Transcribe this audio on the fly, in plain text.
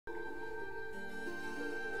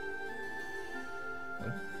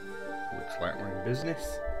like we're in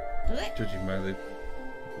business. Does it? Judging by the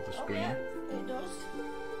screen. Oh, yeah, it does.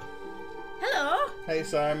 Hello. Hey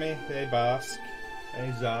Sammy, hey Bask,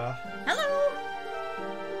 hey Zah. Hello.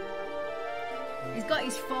 He's got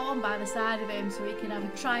his phone by the side of him so he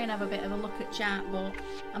can try and have a bit of a look at chat, but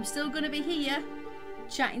I'm still going to be here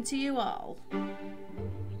chatting to you all.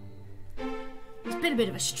 It's been a bit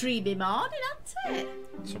of a streamy morning, hasn't it?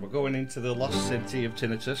 So we're going into the lost city of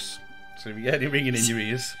Tinnitus. So if you get any ringing in your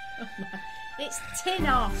ears. It's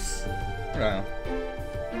Tinnos. Well.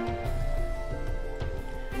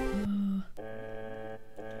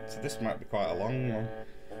 So this might be quite a long one.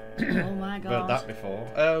 Oh my god. I've heard that before.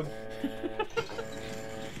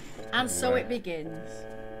 And so it begins.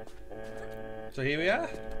 So here we are.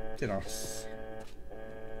 Tinnos.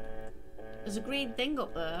 There's a green thing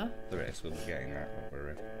up there. There is, we'll be getting that, don't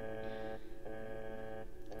worry.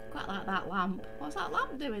 Quite like that lamp. What's that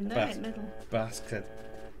lamp doing there in the middle? Bask said,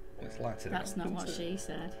 it's lighted That's up, not isn't what it? she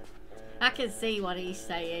said. I can see what he's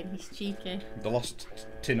saying. He's cheeky. The lost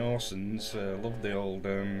Tinnosans love the old,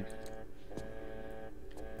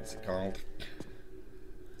 what's it called?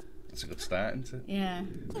 That's a good start, isn't it?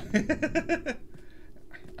 Yeah.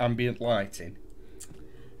 Ambient lighting.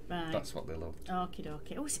 Right. That's what they love. Okie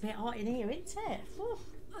dokie. Oh, it's a bit hot in here, isn't it? Whew.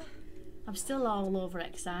 I'm still all over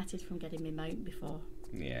excited from getting my mount before.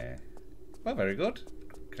 Yeah. Well, very good.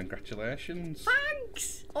 Congratulations.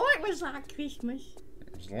 Thanks! Oh, it was like Christmas.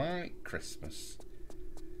 It was like Christmas.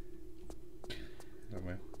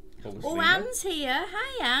 Oh, Anne's here.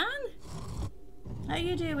 Hi, Anne. How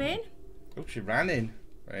you doing? Oh, she ran in.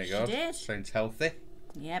 Very good. She did. Sounds healthy.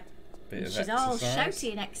 Yep. Bit of She's all exercise.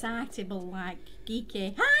 shouty and excitable, like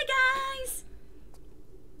geeky. Hi, guys!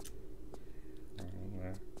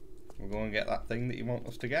 We'll go and get that thing that you want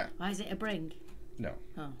us to get. Why is it a bring? No.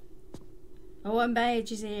 Oh. Oh, and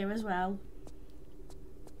Beige is here as well.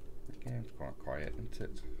 The game's quite quiet, isn't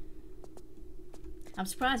it? I'm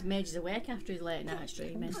surprised Mage is awake after his late night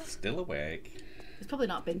streaming. Still awake. He's probably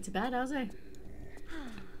not been to bed, has he?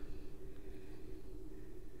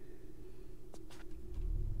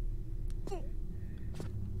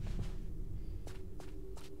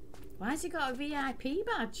 Why has he got a VIP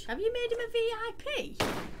badge? Have you made him a VIP?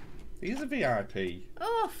 He's a VIP.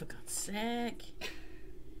 Oh, for God's sake.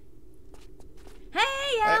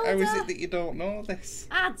 Hey, Elder! How is it that you don't know this?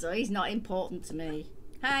 I do, he's not important to me.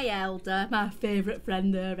 Hi, Elder. My favourite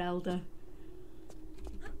friend there, Elder.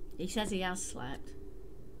 He says he has slept.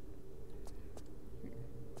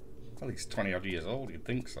 Well, he's 20 odd years old, you'd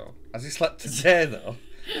think so. Has he slept today, though?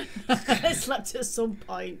 He slept at some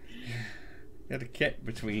point. He had a kid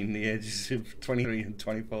between the ages of 23 and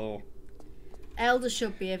 24. Elder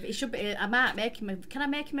should be he should be. I might make him can I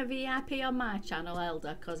make him a VIP on my channel,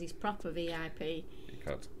 Elder? Because he's proper VIP. You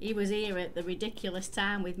could. He was here at the ridiculous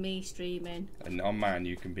time with me streaming. And on mine,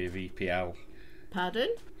 you can be a VPL.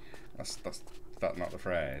 Pardon? That's not the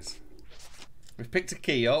phrase. We've picked a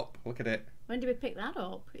key up. Look at it. When did we pick that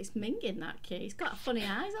up? It's minging, that key. It's got funny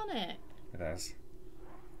eyes on it. It has.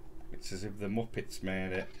 It's as if the Muppets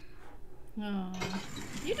made it. Oh,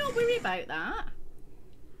 you don't worry about that.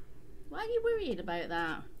 Why are you worried about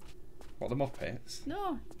that? What, the Muppets?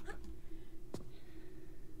 No.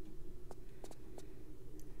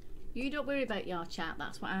 You don't worry about your chat,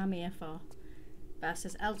 that's what I'm here for. Beth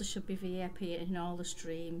says Elder should be VIP in all the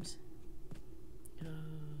streams.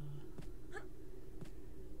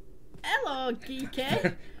 Hello,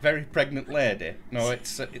 geeky. Very pregnant lady. No,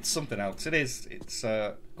 it's something else. It is. It's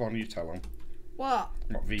go on, you tell them. What?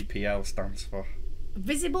 What VPL stands for.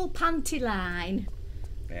 Visible panty line.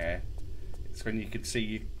 Yeah. It's when you could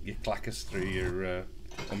see your clackers through your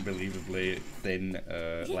unbelievably thin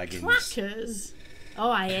leggings. Clackers? Oh,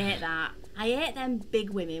 I hate that. I hate them big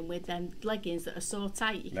women with them leggings that are so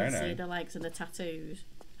tight you can see the legs and the tattoos.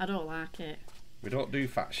 I don't like it. We don't do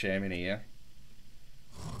fat shaming here.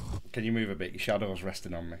 Can you move a bit? Your shadow's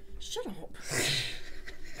resting on me. Shut up.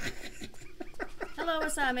 Hello,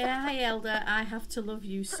 Sammy. Hi, Elder. I have to love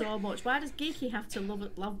you so much. Why does Geeky have to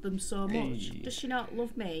love them so much? Hey. Does she not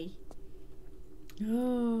love me?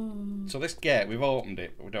 Oh. So this gate, we've opened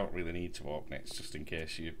it, but we don't really need to open it. It's just in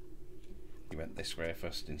case you went this way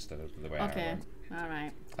first instead of the way I went.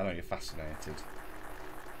 Alright. I know you're fascinated.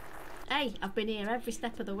 Hey, I've been here every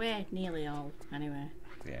step of the way. Nearly all, anyway.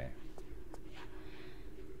 Yeah.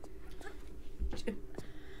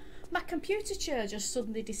 My computer chair just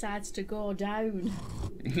suddenly decides to go down.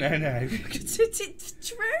 No. It's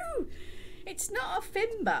true. It's not a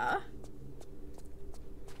Finbar.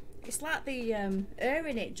 It's like the air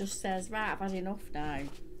in it just says, right, I've had enough now.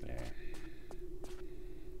 Yeah.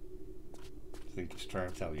 I think it's trying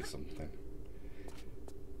to tell you something.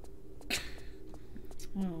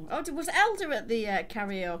 Oh, was Elder at the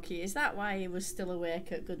karaoke? Is that why he was still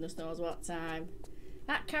awake at goodness knows what time?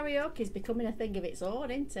 That karaoke is becoming a thing of its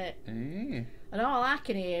own, isn't it? And all I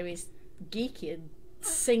can hear is Geeky and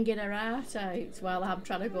singing her heart out while I'm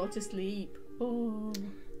trying to go to sleep. Oh.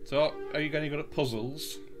 So, are you going to go at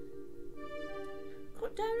puzzles?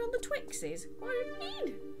 Cut down on the Twixies? What do you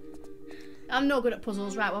mean? I'm no good at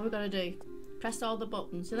puzzles. Right, what are we going to do? Press all the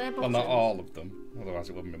buttons. Are there buttons? Well, not all of them. Otherwise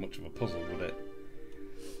it wouldn't be much of a puzzle, would it?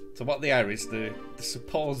 So what they are is they're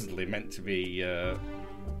supposedly meant to be,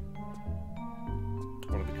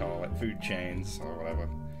 what do they call it? Food chains or whatever.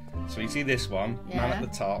 So you see this one, man at the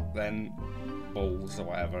top, then bulls or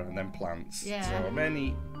whatever, and then plants. Yeah. So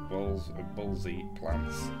many bulls eat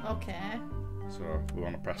plants. Okay. So we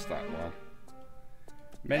want to press that one.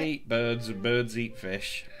 Many eat birds and birds eat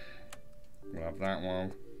fish. We'll have that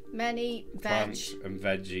one. Many Plants and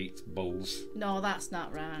veg eat bulls. No, that's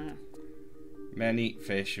not right. Men eat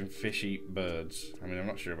fish and fish eat birds. I mean, I'm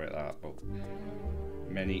not sure about that, but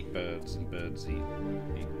men eat birds and birds eat.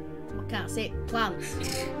 I can't see it. Plants.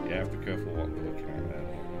 Yeah, be careful what we're looking at there.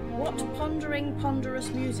 What pondering, ponderous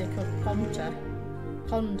music of ponder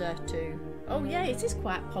to? Oh yeah, it is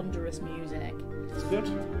quite ponderous music. It's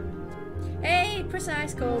good. Hey,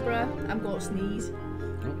 precise Cobra. I'm going to sneeze.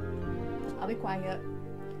 Oh. I'll be quiet.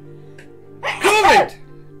 COVID!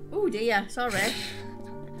 Oh dear, sorry.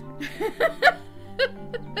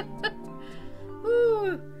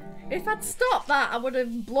 Ooh, if I'd stopped that, I would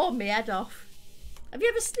have blown my head off. Have you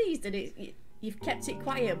ever sneezed and you've kept it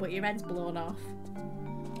quiet but your head's blown off?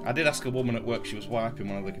 I did ask a woman at work, she was wiping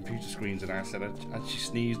one of the computer screens, and I said, had she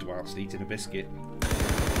sneezed whilst eating a biscuit?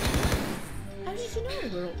 How did you know we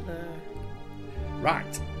were up there?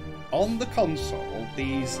 Right. On the console,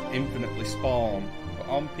 these infinitely spawn, but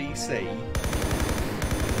on PC,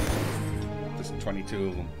 there's 22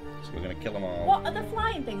 of them. So we're going to kill them all. What are the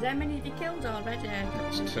flying things? How many have you killed already?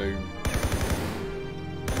 That's 2.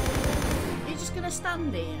 You're just going to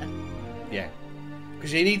stand here? Yeah.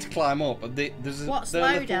 Because you need to climb up. But there's What's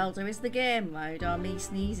loud, Elder? Is the game loud or me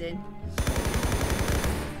sneezing? I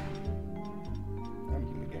don't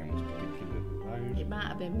think the game was particularly loud. It might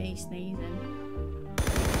have been me sneezing.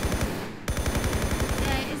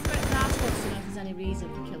 Yeah, it's very hard to know if there's any reason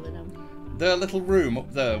for killing them. The little room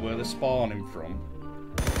up there where they're spawning from,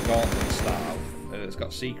 Gauntlet style, it's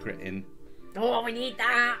got secret in. Oh, we need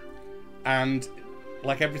that! And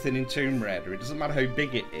like everything in Tomb Raider, it doesn't matter how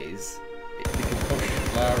big it is, you can push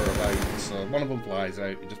Lara about. So one of them flies out,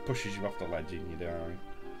 it just pushes you off the ledge and you die.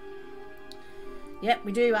 Yep,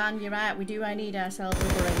 we do, Anne, you're right, we do. I need ourselves a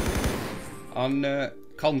break. On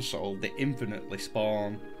console, they infinitely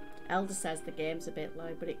spawn. Elder says the game's a bit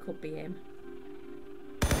low, but it could be him.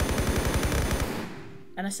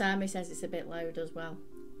 And Asami says it's a bit loud as well.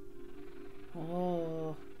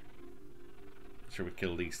 Oh. Should we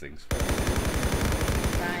kill these things first?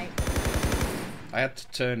 Right. I had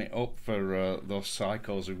to turn it up for those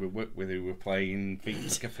psychos who we worked with who were playing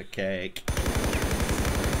Pizza for Cake.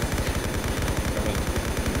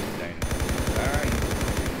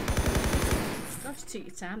 Gosh, took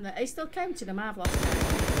your time there. Are you still counting them? I've lost count.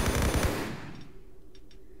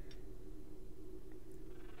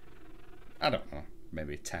 I don't know.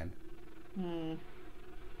 Maybe 10.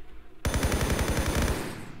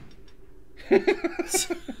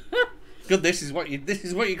 Good. This is what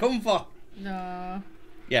you come for. No.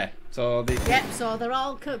 Yeah. So the. Yep. So they're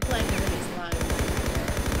all complaining that it's loud.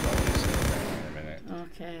 Wait a minute.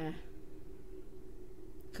 Okay.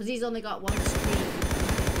 Because he's only got one stream.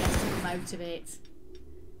 He has to come out of it.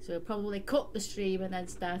 So he'll probably cut the stream and then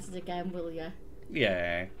start it again, will you?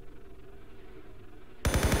 Yeah.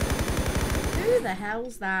 Who the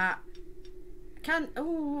hell's that? Can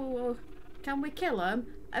we kill him?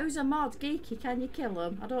 Who's a mod? Geeky, can you kill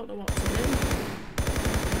him? I don't know what to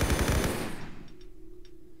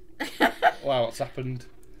do. Wow, what's happened?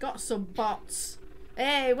 Got some bots.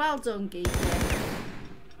 Hey, well done, Geeky.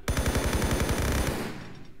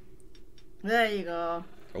 There you go.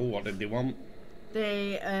 Oh, what did they want?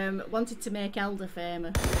 They wanted to make Elder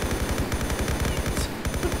famous.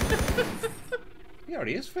 He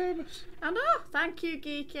already is famous. I know. Thank you,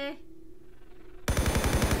 Geeky.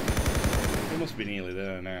 He must be nearly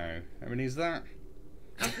there now. How many is that?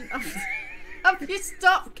 Have you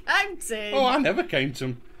stopped counting? Oh, I never count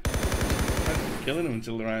them. I'm killing them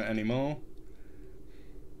until there aren't any more.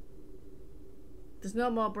 There's no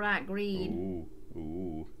more bright green.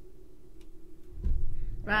 Ooh.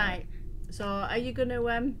 Right. So, are you going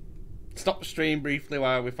to... Stop the stream briefly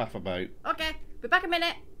while we faff about. Okay. Be back a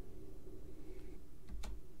minute.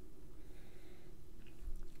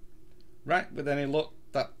 Right, with any luck,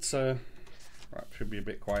 that's Right, should be a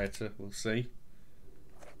bit quieter. We'll see.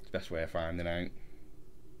 It's the best way of finding out.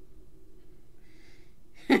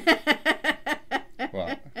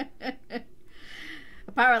 What?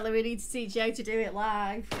 Apparently we need to teach you how to do it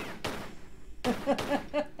live.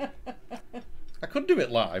 I could do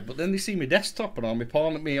it live, but then they see my desktop and all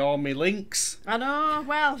my links. I know.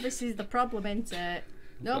 Well, this is the problem, isn't it?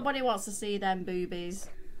 Nobody wants to see them boobies.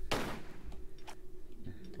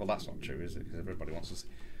 Well, that's not true, is it? Because everybody wants to see.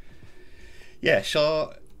 Yeah,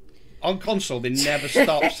 so on console they never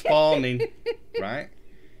stop spawning, right?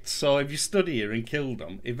 So if you stood here and killed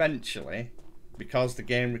them, eventually, because the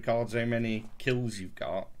game records how many kills you've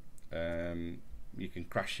got, you can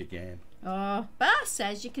crash your game. Oh, Bar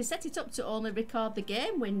says you can set it up to only record the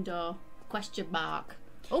game window. Question mark.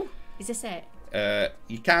 Oh, is this it?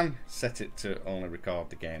 You can set it to only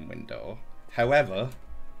record the game window. However,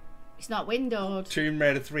 it's not windowed. Tomb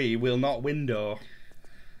Raider 3 will not window.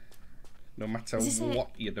 No matter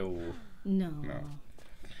what you do. No.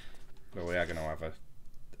 But we are going to have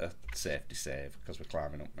a safety save because we're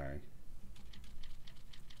climbing up now.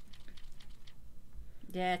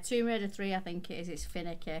 Yeah, Tomb Raider 3 I think it is. It's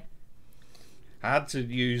finicky. I had to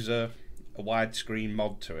use a widescreen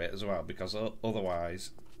mod to it as well because otherwise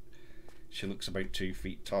she looks about 2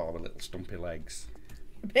 feet tall with little stumpy legs.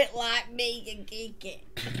 A bit like me and Geeky.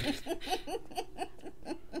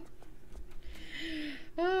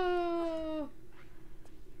 Oh.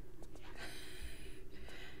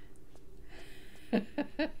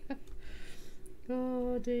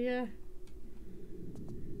 Oh dear.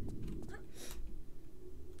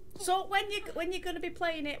 So when you're going to be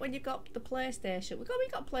playing it when you've got the PlayStation, we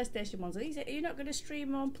got PlayStation ones. Are you not going to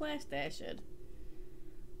stream on PlayStation?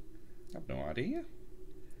 I've no idea.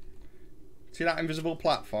 See that invisible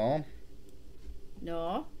platform?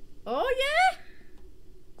 No. Oh yeah.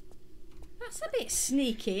 That's a bit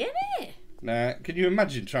sneaky, isn't it? Now, can you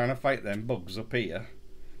imagine trying to fight them bugs up here?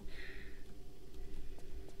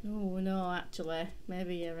 Oh no, actually,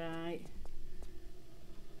 maybe you're right.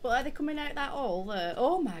 But are they coming out that hole there?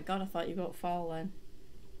 Oh my god, I thought you got fallen.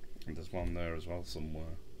 And there's one there as well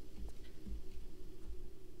somewhere.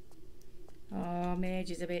 Oh, Mage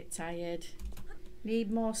is a bit tired.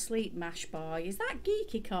 Need more sleep, Mash Boy. Is that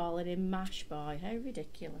Geeky calling him Mash Boy? How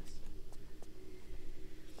ridiculous.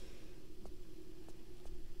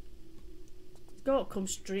 Goat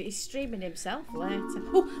comes he's streaming himself later.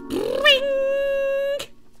 Oh, bring!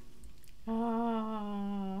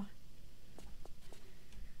 Oh.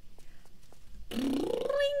 Bring!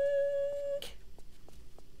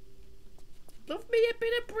 Love me a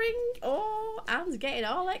bit of bring. Oh, Anne's getting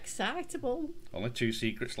all excitable. Only 2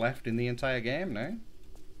 secrets left in the entire game now.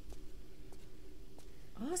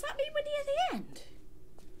 Oh, does that mean we're near the end?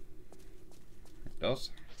 It does.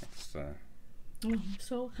 It's, Oh, I'm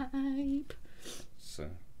so hype. so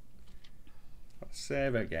let's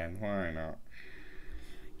save again. Why not?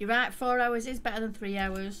 You're right, 4 hours is better than 3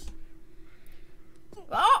 hours.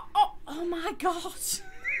 Oh my god!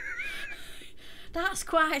 That's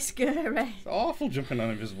quite scary. It's awful jumping on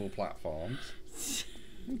invisible platforms.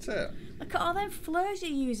 Isn't it? Look at all them flares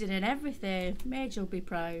you're using and everything. Mage will be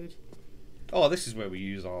proud. Oh, this is where we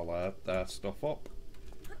use all our stuff up.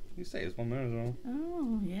 You say there's one there as well.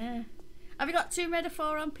 Oh, yeah. Have you got Tomb Raider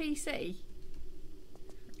 4 on PC?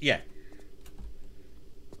 Yeah.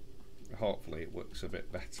 Hopefully it works a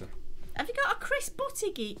bit better. Have you got a Chris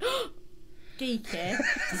Butty Geeky?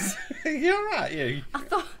 You're right, you. I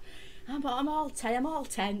thought... I'm all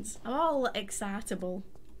tense. I'm all excitable.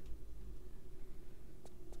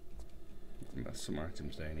 There's some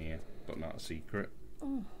items down here, but not a secret.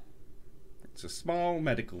 Oh. It's a small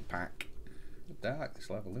medical pack. Dark this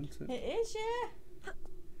level, isn't it? It is, yeah.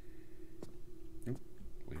 Ooh,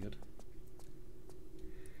 weird.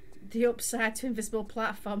 The upside to invisible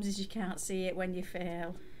platforms is you can't see it when you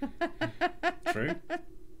fail. True.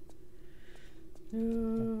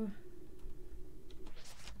 Ooh.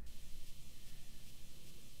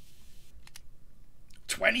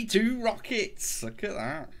 $22 rockets! Look at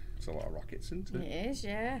that. It's a lot of rockets, isn't it? It is,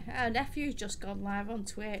 yeah. Our nephew's just gone live on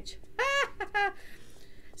Twitch.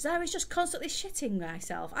 Zoe's just constantly shitting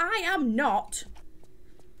myself. I am not.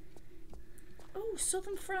 Oh,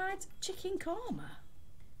 southern fried chicken korma.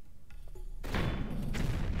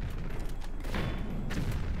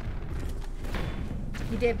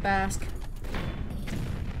 You did, Bask.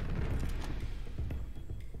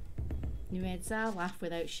 You made Zara laugh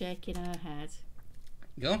without shaking her head.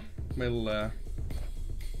 Yeah, we'll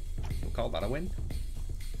call that a win.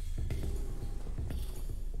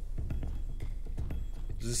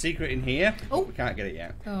 There's a secret in here. Oh. We can't get it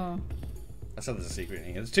yet. Oh. I said there's a secret in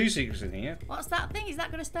here. There's 2 secrets in here. What's that thing? Is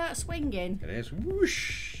that going to start swinging? It is.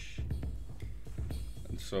 Whoosh.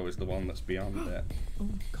 And so is the one that's beyond it. Oh,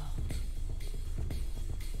 God.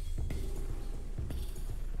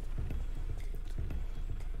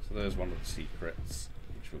 So there's one of the secrets,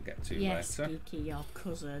 which we'll get to yes, later. Spooky, your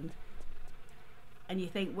cousin. And you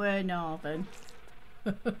think we're Northern.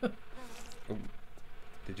 Oh.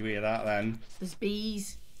 Did you hear that then? There's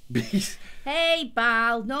bees. Bees? Hey,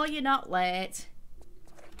 Bal. No, you're not late.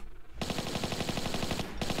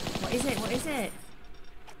 What is it? What is it?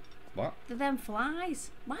 What? They're them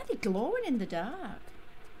flies. Why are they glowing in the dark?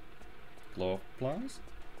 Glowflies?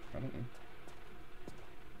 I don't know.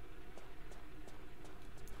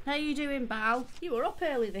 How you doing, Bal? You were up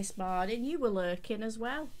early this morning. You were lurking as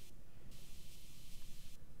well.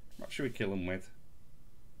 What should we kill them with?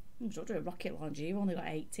 I'm just doing a rocket launcher. You've only got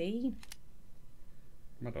 18.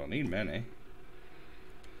 I don't need many.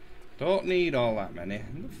 Don't need all that many.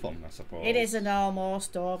 Enough fun, I suppose. It isn't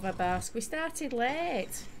almost over, Bask. We started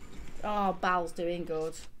late. Oh, Bal's doing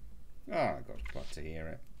good. Oh, good. Glad to hear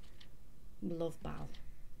it. Love Bal.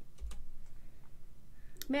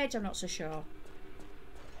 Mage, I'm not so sure.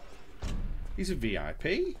 He's a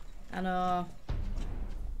VIP. I know.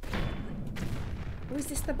 Oh, is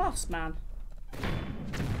this the boss, man?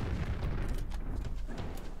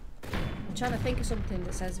 I'm trying to think of something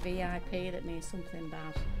that says VIP that means something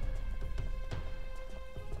bad.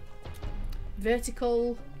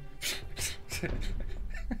 Vertical.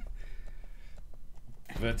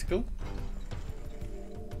 Vertical?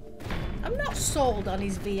 I'm not sold on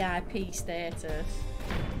his VIP status.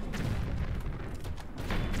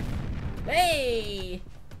 Hey!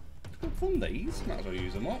 Good fun, these. Might as well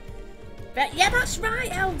use them up. Yeah, that's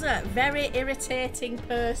right, Elder. Very irritating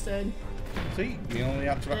person. See, you only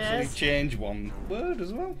had to actually change one word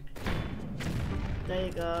as well. There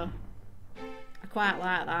you go. I quite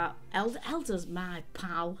like that. Elder's my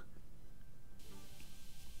pal.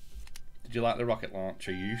 Did you like the rocket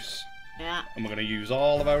launcher use? Yeah. And we're going to use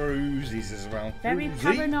all of our Uzis as well. Very Uzi.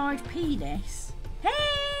 paranoid penis.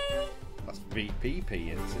 Hey! That's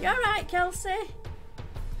VPP, isn't it? You alright, Kelsey?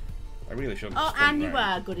 I really shouldn't. Oh, stunt and you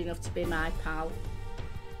round. are good enough to be my pal.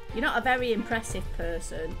 You're not a very impressive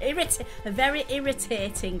person. A very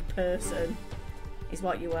irritating person is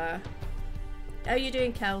what you are. How are you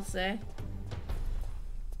doing, Kelsey?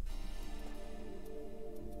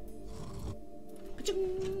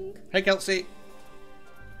 Ka-chung! Hey, Kelsey.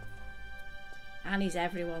 And he's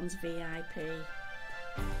everyone's VIP.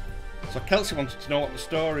 So Kelsey wanted to know what the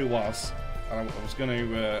story was, and I was going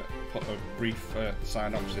to put a brief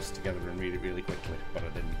synopsis together and read it really quickly, but I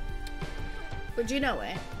didn't. But do you know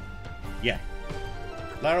it? Yeah.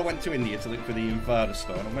 Lara went to India to look for the Invada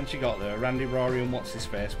stone, and when she got there, Randy, Rory and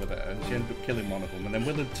What's-His-Face were there, and she ended up killing one of them, and then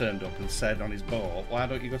Willard turned up and said on his boat, why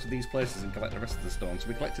don't you go to these places and collect the rest of the stones? So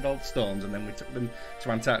we collected all the stones, and then we took them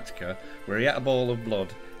to Antarctica, where he ate a bowl of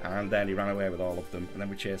blood, and then he ran away with all of them, and then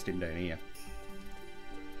we chased him down here.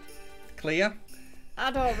 Clear?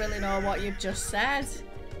 I don't really know what you've just said.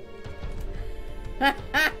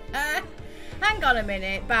 Hang on a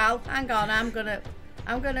minute, Bal. Hang on, I'm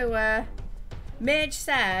gonna Mage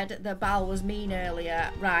said that Bal was mean earlier.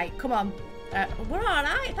 Right, come on. We're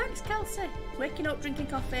alright, thanks, Kelsey. Waking up, drinking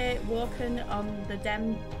coffee, walking on the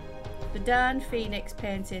darn Phoenix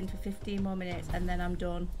painting for 15 more minutes, and then I'm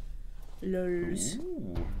done. Lols.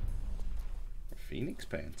 Ooh. A Phoenix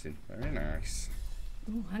painting. Very nice.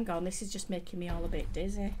 Ooh, hang on, this is just making me all a bit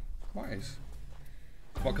dizzy. What is?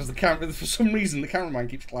 What, because the camera, for some reason, the cameraman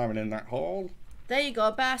keeps climbing in that hole. There you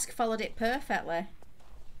go, Bask followed it perfectly.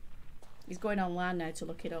 He's going online now to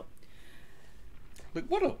look it up. Look,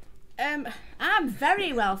 what up? I'm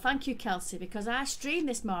very well, thank you, Kelsey, because I streamed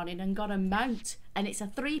this morning and got a mount, and it's a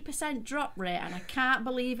 3% drop rate, and I can't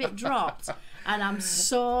believe it dropped. And I'm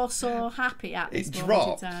so happy at this moment in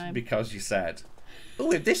dropped time. because you said,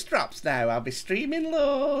 oh, if this drops now, I'll be streaming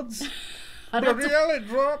loads. Bloody hell, it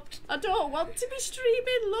dropped. I don't want to be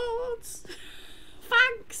streaming loads.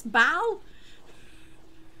 Thanks, Bal.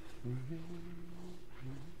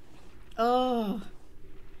 Oh,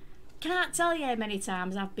 can't tell you how many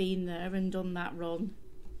times I've been there and done that run.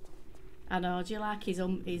 I know. Do you like his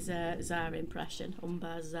Tsar impression?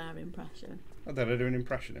 Umbar's Tsar impression. Oh, did I do an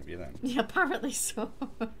impression of you then? Yeah, apparently so.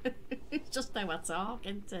 It's just how I talk,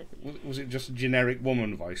 isn't it? Was it just a generic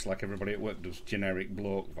woman voice like everybody at work does generic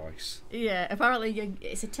bloke voice? Yeah, apparently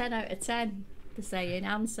it's a 10 out of 10, they're saying.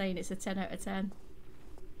 Anne's saying it's a 10 out of 10.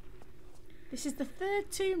 This is the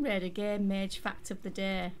third Tomb Raider game mage fact of the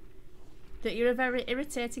day. That you're a very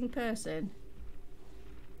irritating person.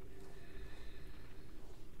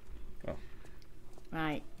 Oh.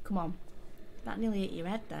 Right, come on. That nearly hit your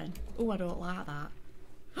head then. Oh, I don't like that.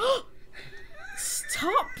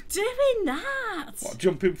 Stop doing that! What,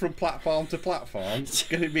 jumping from platform to platform? It's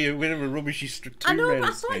going to be a bit of a rubbishy I know, but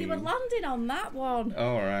I thought you were landing on that one.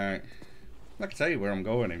 Alright. I can tell you where I'm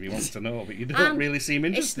going if you want to know, but you don't really seem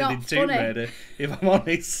interested in Tomb Raider, if I'm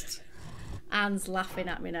honest. Anne's laughing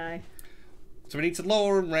at me now. So we need to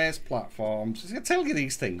lower and raise platforms. I tell you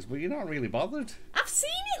these things, but you're not really bothered. I've seen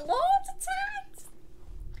it loads of times.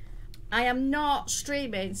 I am not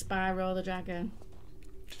streaming Spyro the Dragon.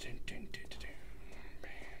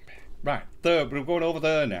 Right, there, we're going over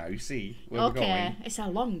there now, you see where we're going. Okay, it's a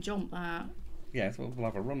long jump, that. Yeah, so we'll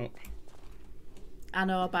have a run up. I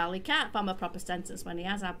know, Bal, he can't form a proper sentence when he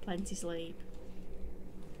has had plenty sleep.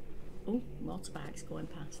 Oh, motorbikes going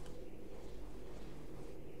past.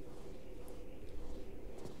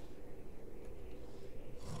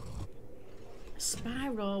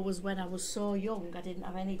 Spyro was when I was so young, I didn't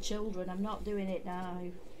have any children. I'm not doing it now.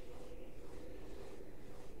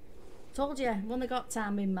 Told you, I've only got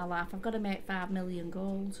time in my life. I've got to make 5 million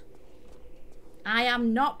gold. I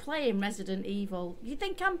am not playing Resident Evil. You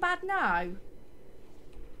think I'm bad now?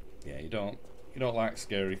 Yeah, you don't like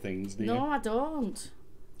scary things, do you? No, I don't.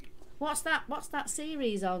 What's that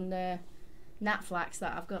series on Netflix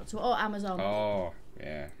that I've got to? Oh, Amazon. Oh,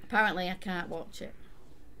 yeah. Apparently I can't watch it.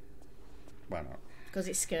 Why not? Because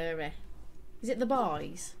it's scary. Is it The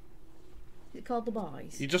Boys? Is it called The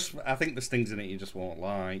Boys? I think there's things in it you just won't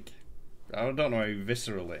like. I don't know how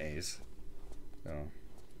visceral it is. So.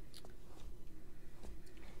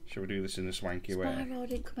 Shall we do this in a swanky way? Spyro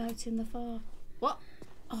didn't come out in the fall. What?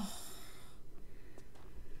 Oh.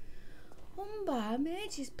 Umber,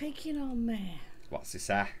 mate, he's picking on me. What's he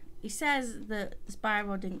say? He says that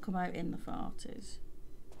Spyro didn't come out in the 40s.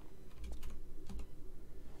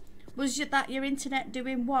 Was that your internet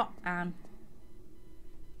doing what, Anne?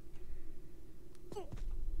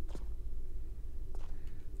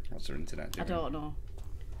 What's her internet doing? I don't know.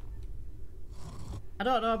 I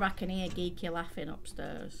don't know if I can hear Geeky laughing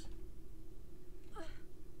upstairs.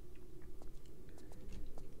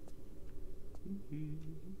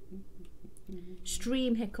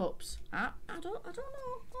 Stream hiccups. I don't know. I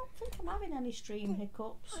don't think I'm having any stream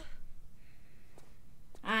hiccups.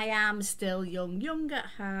 I am still young at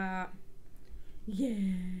heart.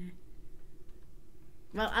 Yeah.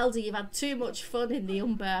 Well, Aldi, you've had too much fun in the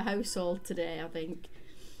Umber household today, I think.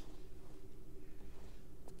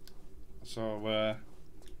 So,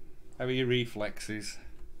 how are your reflexes?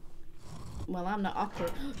 Well, I'm not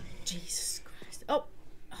awkward. Jesus Christ. Oh.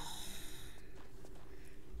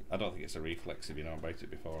 I don't think it's a reflex if you know about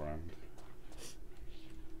it beforehand.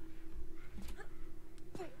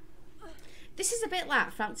 This is a bit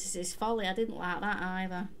like Francis's Folly. I didn't like that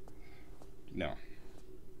either. No.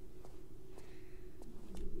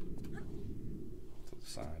 To the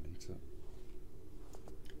side, into.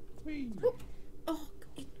 Whee. Oh,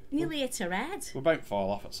 it nearly hit her head. We're about to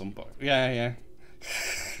fall off at some point. Yeah.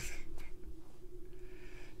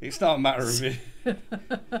 It's not a matter of it.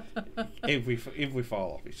 if we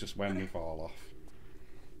fall off, it's just when we fall off.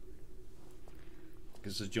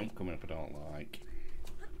 Because there's a jump coming up I don't like.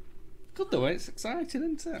 Good though, it's exciting,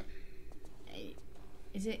 isn't it?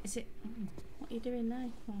 Is it? What are you doing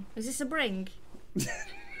now? Oh. Is this a bring?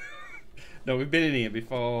 No, we've been in here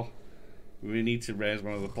before. We need to raise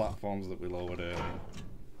one of the platforms that we lowered earlier.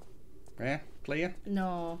 Yeah, clear?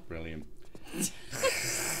 No. Brilliant.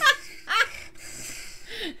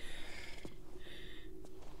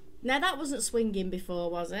 Now that wasn't swinging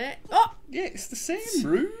before, was it? Oh! Yeah, it's the same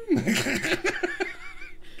room.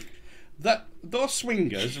 Those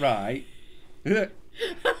swingers, right?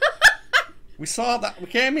 We saw that. We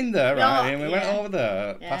came in there, right, and we went over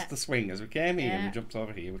there past the swingers. We came here and we jumped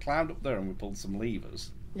over here. We climbed up there and we pulled some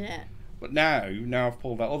levers. Yeah. But now I've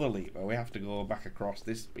pulled that other lever. We have to go back across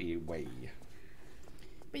this way.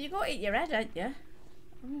 But you got to hit your head, ain't you?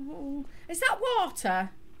 Oh. Is that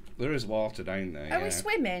water? There is water down there. Are we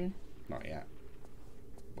swimming? Not yet,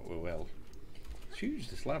 but we will. It's huge,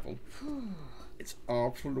 this level. It's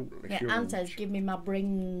absolutely huge. Anne says, give me my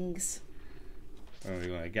brings. Oh, you're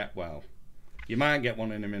going to get well. You might get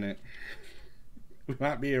one in a minute. We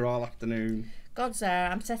might be here all afternoon. God, sir,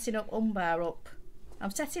 I'm setting up Umber up.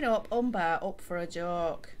 I'm setting up Umber up for a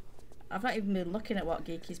joke. I've not even been looking at what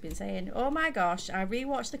Geeky's been saying. Oh my gosh, I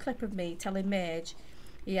rewatched the clip of me telling Mage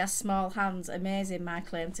he has small hands. Amazing, my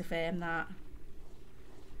claim to fame, that.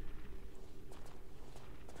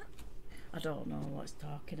 I don't know what it's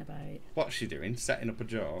talking about. What's she doing? Setting up a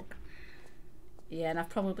joke? Yeah, and I've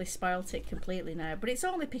probably spoilt it completely now. But it's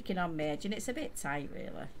only picking on Mage, and it's a bit tight,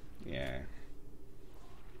 really. Yeah.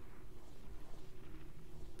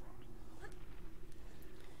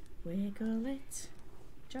 Wiggle it.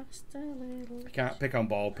 Just a little. You can't pick on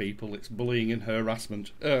bald people. It's bullying and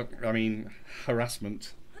harassment.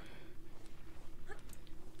 Harassment.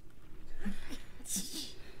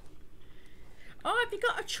 Oh, have you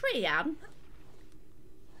got a tree, Anne?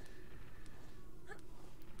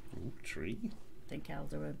 Ooh, tree. I think I'll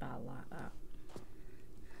do a bell like that.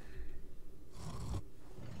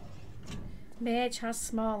 Mage has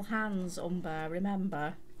small hands, Umber,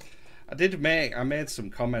 remember? I made some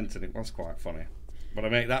comments and it was quite funny. But I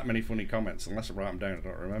make that many funny comments, unless I write them down, I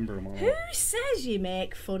don't remember them all. Who says you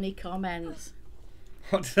make funny comments?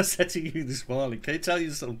 What did I say to you this morning? Can I tell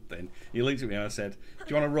you something? You looked at me and I said, do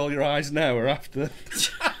you want to roll your eyes now or after?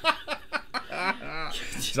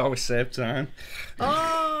 It's always save time.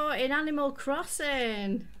 Oh, in Animal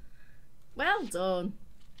Crossing. Well done.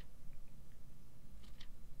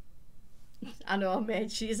 I know,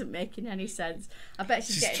 mate, she isn't making any sense. I bet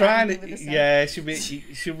she's getting trying angry to, with herself. yeah,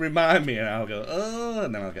 she'll remind me and I'll go, oh,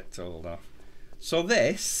 and then I'll get told off. So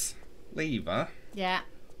this lever Yeah.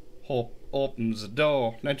 opens the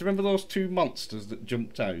door. Now, do you remember those two monsters that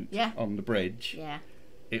jumped out on the bridge? Yeah.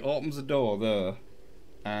 It opens the door there,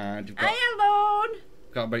 and you've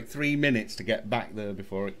got about 3 minutes to get back there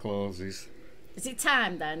before it closes. Is it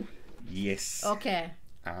time then? Yes. Okay.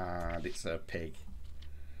 And it's a pig.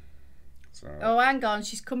 So, oh, hang on,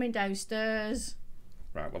 she's coming downstairs.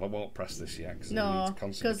 right, well, I won't press this yet because I No, need to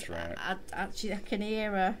because concentrate. I can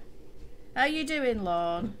hear her. How you doing,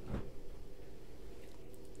 Lorne?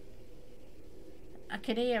 I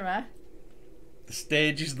can hear her. The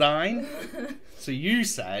stage is thine. So you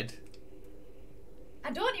said...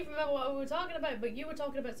 I don't even remember what we were talking about, but you were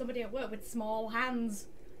talking about somebody at work with small hands.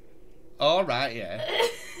 Oh, right, yeah.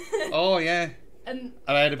 Oh, yeah. And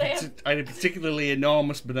I had a particularly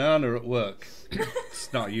enormous banana at work.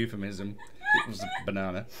 It's not a euphemism. It was a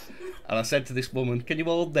banana. And I said to this woman, can you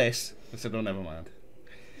hold this? I said, oh, never mind.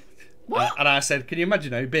 What? And I said, can you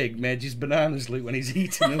imagine how big Mage's bananas look when he's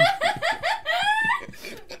eating them?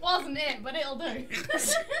 wasn't it, but it'll do.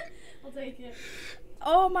 I'll take it.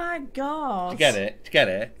 Oh my god. Get it? Get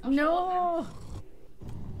it? No.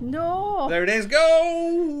 No. There it is.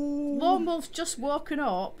 Go! Lone Wolf's just woken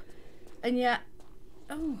up, and yet...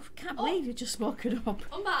 Oh, can't believe you've just woken up.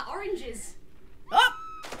 Oranges. Oh!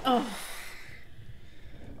 Oh.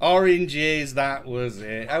 Oranges, that was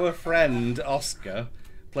it. Our friend, Oscar,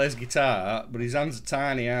 plays guitar, but his hands are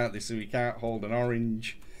tiny, aren't they, so he can't hold an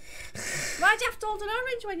orange. Why do you have to hold an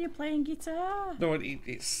orange when you're playing guitar? No,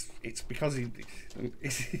 it's because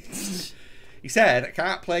he said, I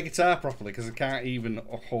can't play guitar properly because I can't even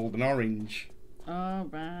hold an orange. Oh,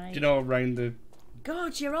 right. Do you know, around the...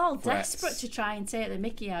 God, you're all frets. desperate to try and take the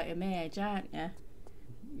mickey out of Mage, aren't you?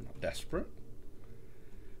 Not desperate.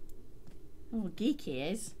 Oh,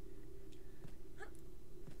 geeky is.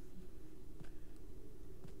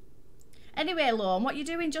 Anyway, Lorne, what are you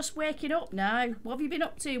doing just waking up now? What have you been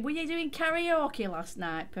up to? Were you doing karaoke last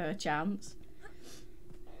night, perchance?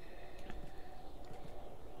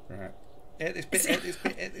 Right. Hit this bit, hit this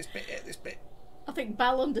bit, hit this bit, hit this bit. I think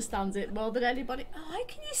Belle understands it more than anybody. Oh, how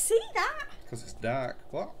can you see that? Because it's dark.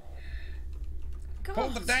 What? God. Pull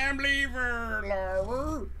the damn lever,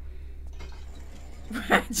 Laura.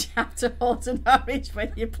 Right, you have to hold an orange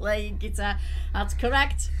when you're playing guitar. That's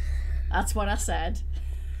correct. That's what I said.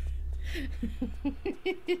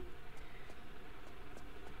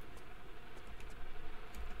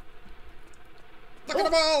 Look at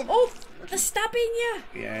them all! Oh, they're stabbing you.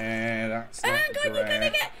 Yeah, that's Hang not on, you're gonna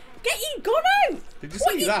great. get your gun out. Did you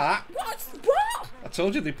What see that? What? I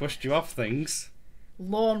told you they pushed you off things.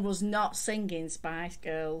 Lorne was not singing Spice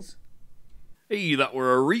Girls. Hey, that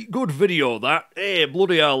were a reet good video, that. Hey,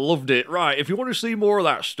 bloody hell, loved it. Right, if you want to see more of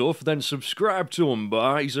that stuff, then subscribe to him,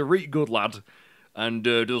 bar. He's a reet good lad, and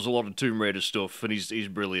does a lot of Tomb Raider stuff, and he's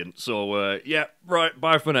brilliant. So, yeah, right,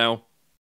 bye for now.